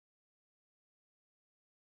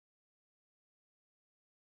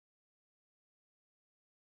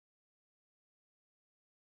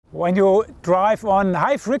When you drive on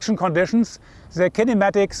high friction conditions, the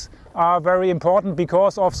kinematics are very important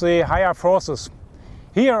because of the higher forces.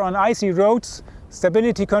 Here on icy roads,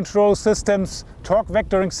 stability control systems, torque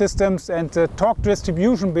vectoring systems and the torque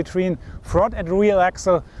distribution between front and rear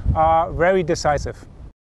axle are very decisive.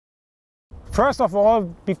 First of all,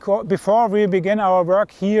 before we begin our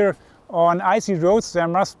work here on icy roads, there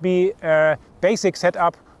must be a basic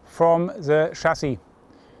setup from the chassis.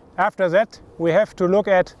 After that, we have to look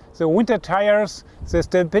at the winter tires, the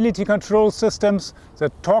stability control systems, the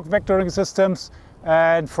torque vectoring systems,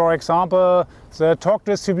 and for example, the torque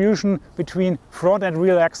distribution between front and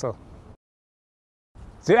rear axle.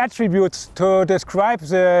 The attributes to describe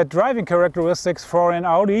the driving characteristics for an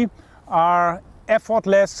Audi are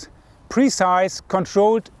effortless, precise,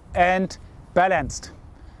 controlled and balanced.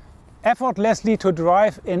 Effortlessly to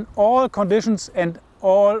drive in all conditions and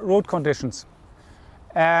all road conditions.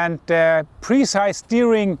 And precise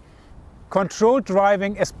steering, controlled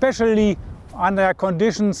driving, especially under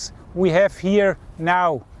conditions we have here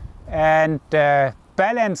now. And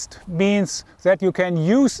balanced means that you can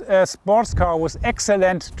use a sports car with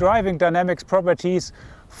excellent driving dynamics properties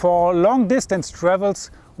for long distance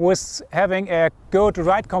travels with having a good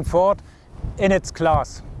ride comfort in its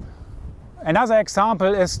class. Another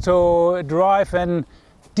example is to drive an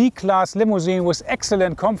D-Class limousine with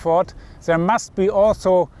excellent comfort. There must be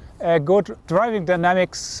also good driving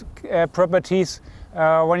dynamics properties.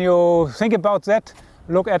 When you think about that,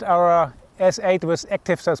 look at our S8 with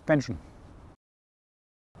active suspension.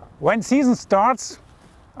 When season starts,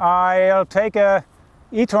 I'll take a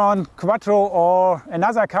e-tron Quattro or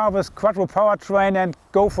another car with Quattro powertrain and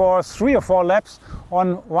go for 3 or 4 laps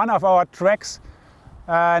on one of our tracks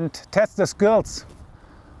and test the skills.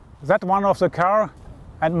 That one of the car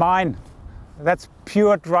and mine, that's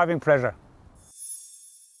pure driving pleasure.